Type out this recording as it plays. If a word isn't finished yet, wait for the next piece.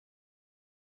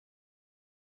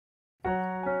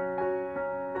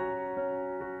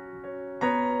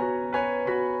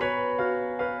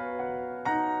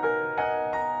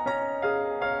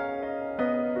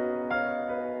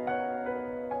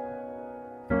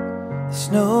The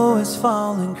snow is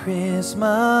falling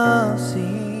Christmas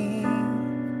Eve.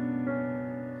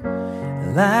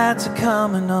 The lights are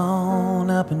coming on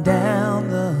up and down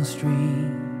the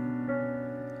street.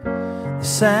 The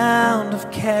sound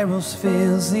of carols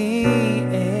fills the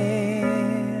air,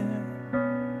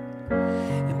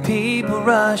 and people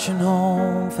rushing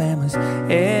home, families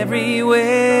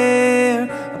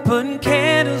everywhere are putting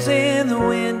candles in the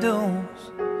windows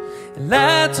and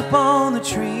lights up on the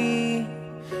tree.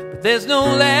 But there's no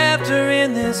laughter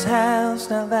in this house,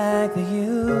 not like there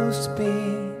used to be.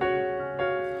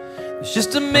 There's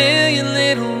just a million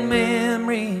little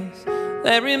memories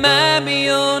that remind me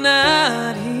you're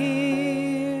not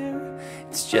here.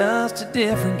 It's just a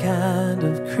different kind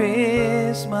of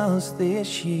Christmas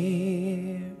this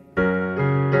year.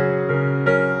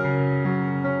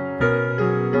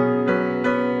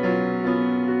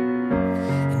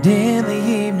 And in the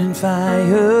evening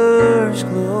fires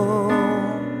glow,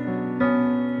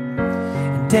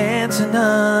 and dancing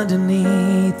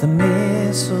underneath the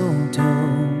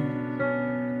mistletoe,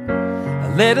 a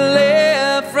little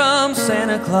letter from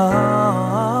Santa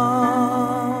Claus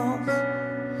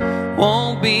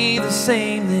won't be the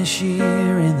same this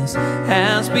year in this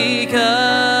house,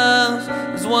 because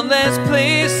there's one less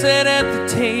place set at the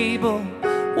table,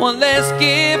 one less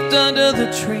gift under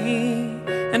the tree,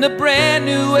 and a brand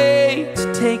new way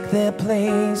to take their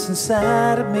place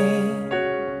inside of me.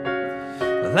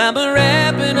 Well, I'm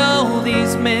unwrapping all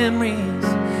these memories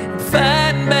and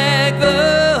fighting back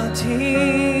the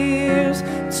tears.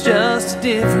 It's just a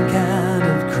different kind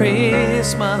of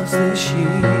Christmas this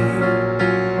year.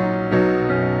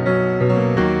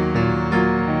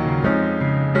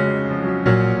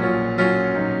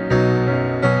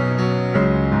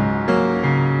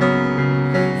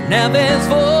 Now there's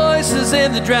voices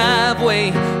in the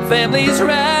driveway, families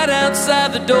right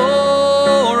outside the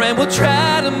door, and we'll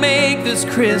try to make this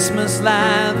Christmas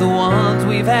like the ones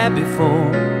we've had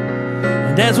before.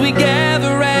 And as we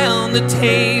gather round the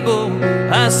table,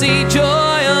 I see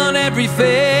joy on every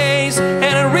face, and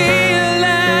I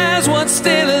realize what's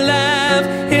still alive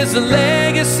is the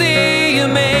legacy you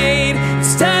made.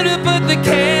 It's time to put the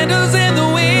candles in the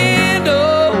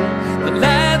window, the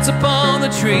lights upon the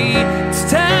tree. It's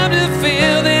time to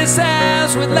fill this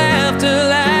house with laughter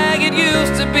like it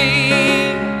used to be.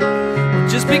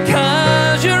 Just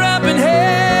because you're up in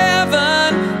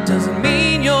heaven doesn't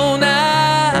mean you're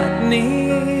not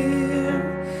near.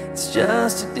 It's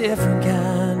just a different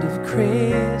kind of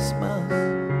Christmas.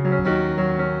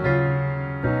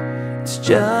 It's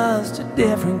just a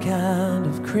different kind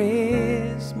of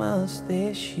Christmas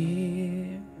this year.